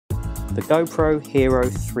the GoPro Hero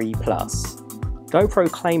 3 Plus.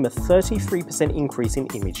 GoPro claim a 33% increase in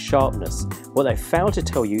image sharpness. What they fail to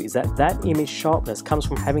tell you is that that image sharpness comes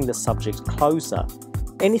from having the subject closer.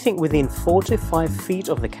 Anything within 4 to 5 feet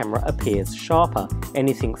of the camera appears sharper.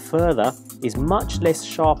 Anything further is much less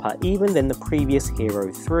sharper even than the previous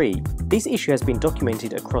Hero 3. This issue has been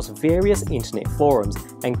documented across various internet forums,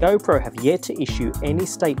 and GoPro have yet to issue any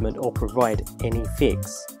statement or provide any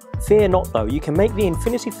fix. Fear not though, you can make the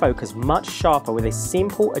infinity focus much sharper with a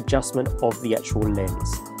simple adjustment of the actual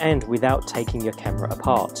lens, and without taking your camera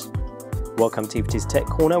apart. Welcome to Tiviti's Tech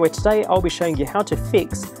Corner, where today I'll be showing you how to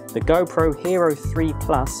fix the GoPro Hero 3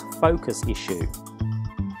 Plus focus issue.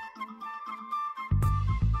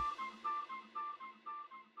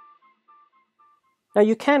 Now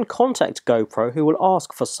you can contact GoPro, who will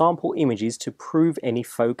ask for sample images to prove any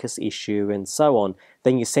focus issue and so on.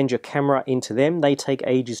 Then you send your camera into them, they take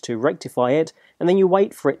ages to rectify it, and then you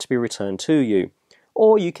wait for it to be returned to you.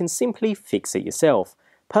 Or you can simply fix it yourself.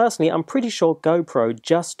 Personally, I'm pretty sure GoPro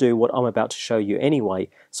just do what I'm about to show you anyway,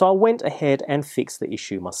 so I went ahead and fixed the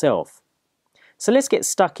issue myself. So let's get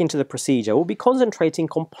stuck into the procedure. We'll be concentrating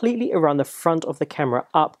completely around the front of the camera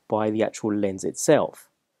up by the actual lens itself.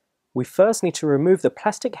 We first need to remove the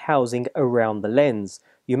plastic housing around the lens.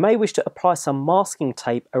 You may wish to apply some masking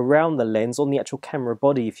tape around the lens on the actual camera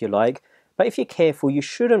body if you like, but if you're careful you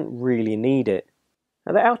shouldn't really need it.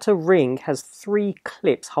 Now the outer ring has 3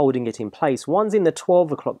 clips holding it in place. One's in the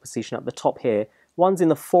 12 o'clock position at the top here, one's in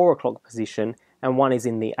the 4 o'clock position, and one is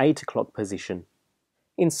in the 8 o'clock position.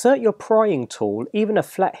 Insert your prying tool, even a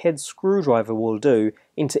flathead screwdriver will do,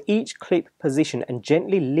 into each clip position and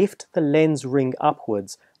gently lift the lens ring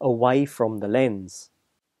upwards away from the lens.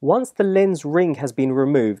 Once the lens ring has been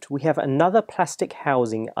removed, we have another plastic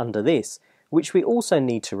housing under this, which we also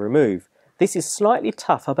need to remove. This is slightly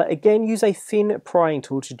tougher, but again use a thin prying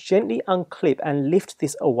tool to gently unclip and lift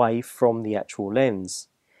this away from the actual lens.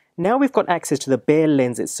 Now we've got access to the bare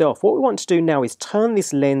lens itself, what we want to do now is turn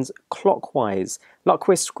this lens clockwise, like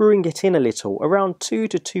we're screwing it in a little, around 2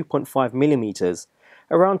 to 2.5 millimeters.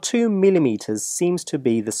 Around 2 millimeters seems to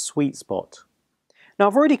be the sweet spot. Now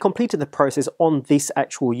I've already completed the process on this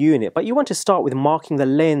actual unit, but you want to start with marking the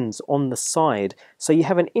lens on the side so you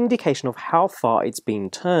have an indication of how far it's been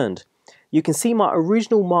turned. You can see my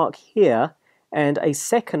original mark here and a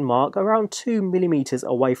second mark around 2 millimeters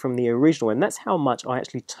away from the original, and that's how much I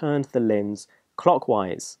actually turned the lens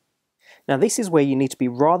clockwise. Now this is where you need to be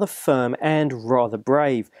rather firm and rather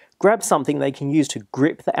brave. Grab something they can use to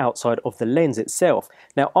grip the outside of the lens itself.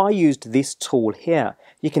 Now I used this tool here.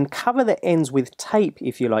 You can cover the ends with tape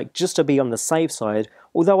if you like, just to be on the safe side,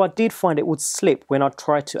 although I did find it would slip when I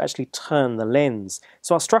tried to actually turn the lens.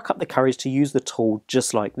 So I struck up the courage to use the tool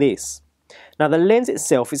just like this. Now the lens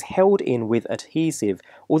itself is held in with adhesive.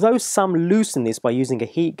 Although some loosen this by using a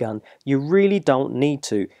heat gun, you really don't need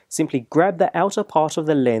to. Simply grab the outer part of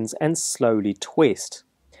the lens and slowly twist.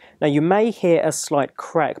 Now you may hear a slight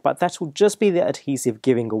crack, but that will just be the adhesive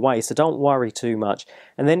giving away, so don't worry too much,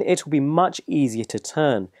 and then it will be much easier to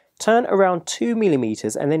turn. Turn around 2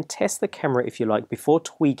 millimeters and then test the camera if you like before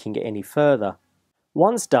tweaking it any further.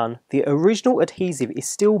 Once done, the original adhesive is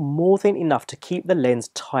still more than enough to keep the lens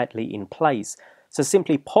tightly in place, so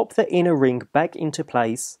simply pop the inner ring back into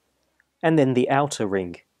place and then the outer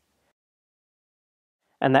ring.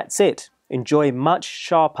 And that's it. Enjoy much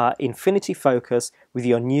sharper infinity focus with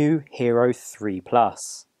your new Hero 3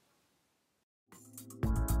 Plus.